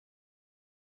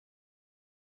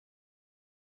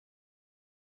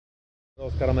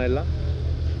Scaramella.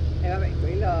 Vabbè,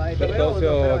 quello è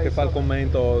Bertossio che fa il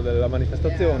commento della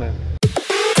manifestazione.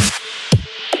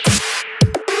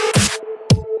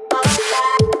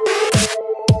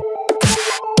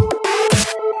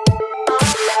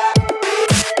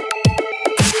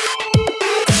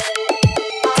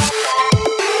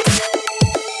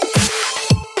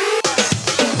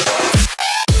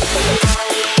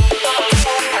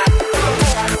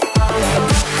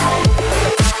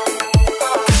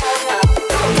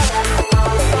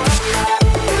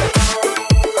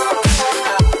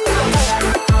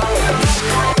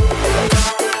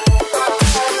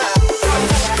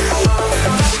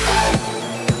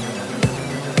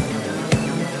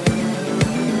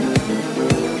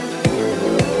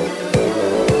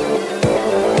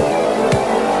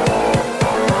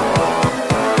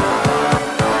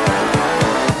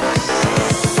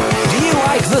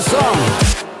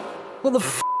 What the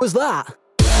f was that?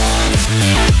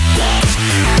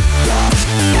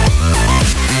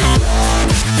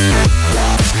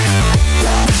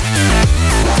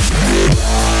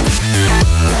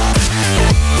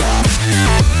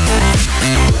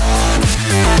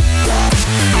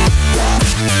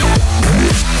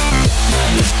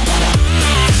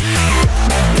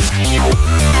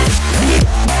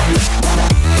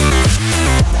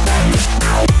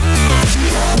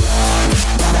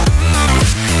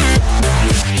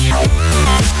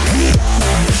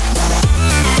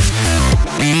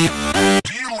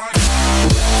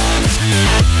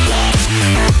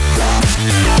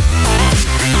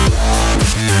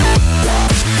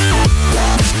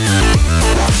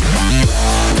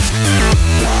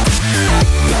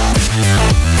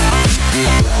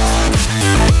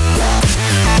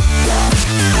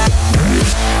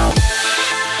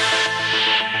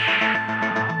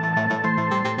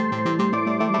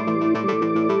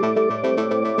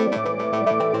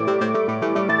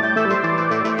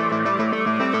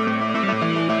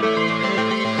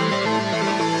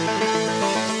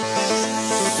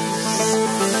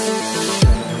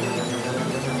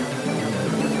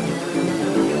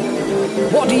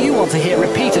 What do you want to hear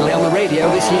repeatedly on the radio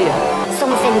this year?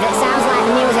 Something that sounds like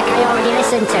the music I already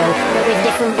listened to, but with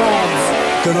different words.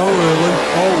 Dunno really.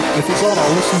 Oh, if it's on,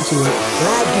 I'll listen to it.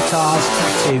 Loud guitars,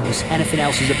 tattoos, anything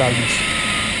else is a bonus.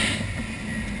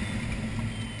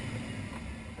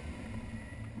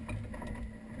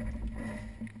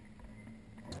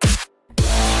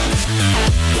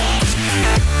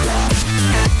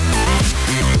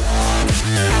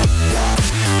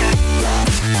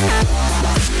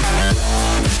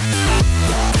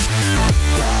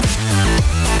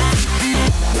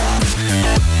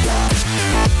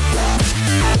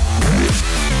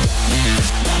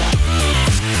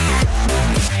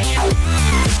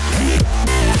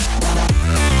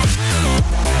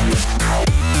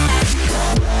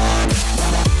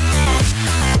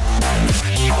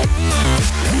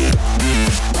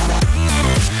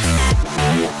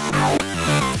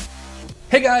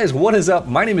 Hey guys, what is up?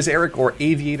 My name is Eric, or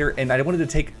Aviator, and I wanted to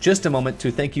take just a moment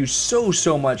to thank you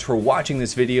so much for watching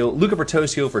this video, Luca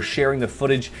Bertossio for sharing the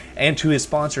footage, and to his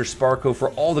sponsor Sparco for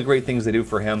all the great things they do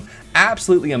for him.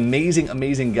 Absolutely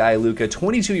amazing guy, Luca,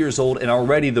 22 years old and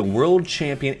already the world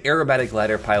champion aerobatic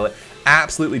glider pilot,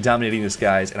 absolutely dominating the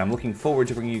skies, and I'm looking forward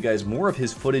to bringing you guys more of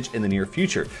his footage in the near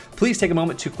future. Please take a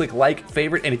moment to click like,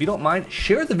 favorite, and if you don't mind,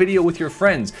 share the video with your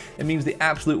friends. It means the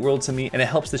absolute world to me, and it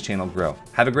helps this channel grow.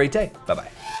 Have a great day. Bye-bye.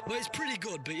 Well, it's pretty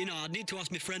good, but you know, I'd need to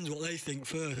ask my friends what they think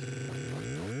first.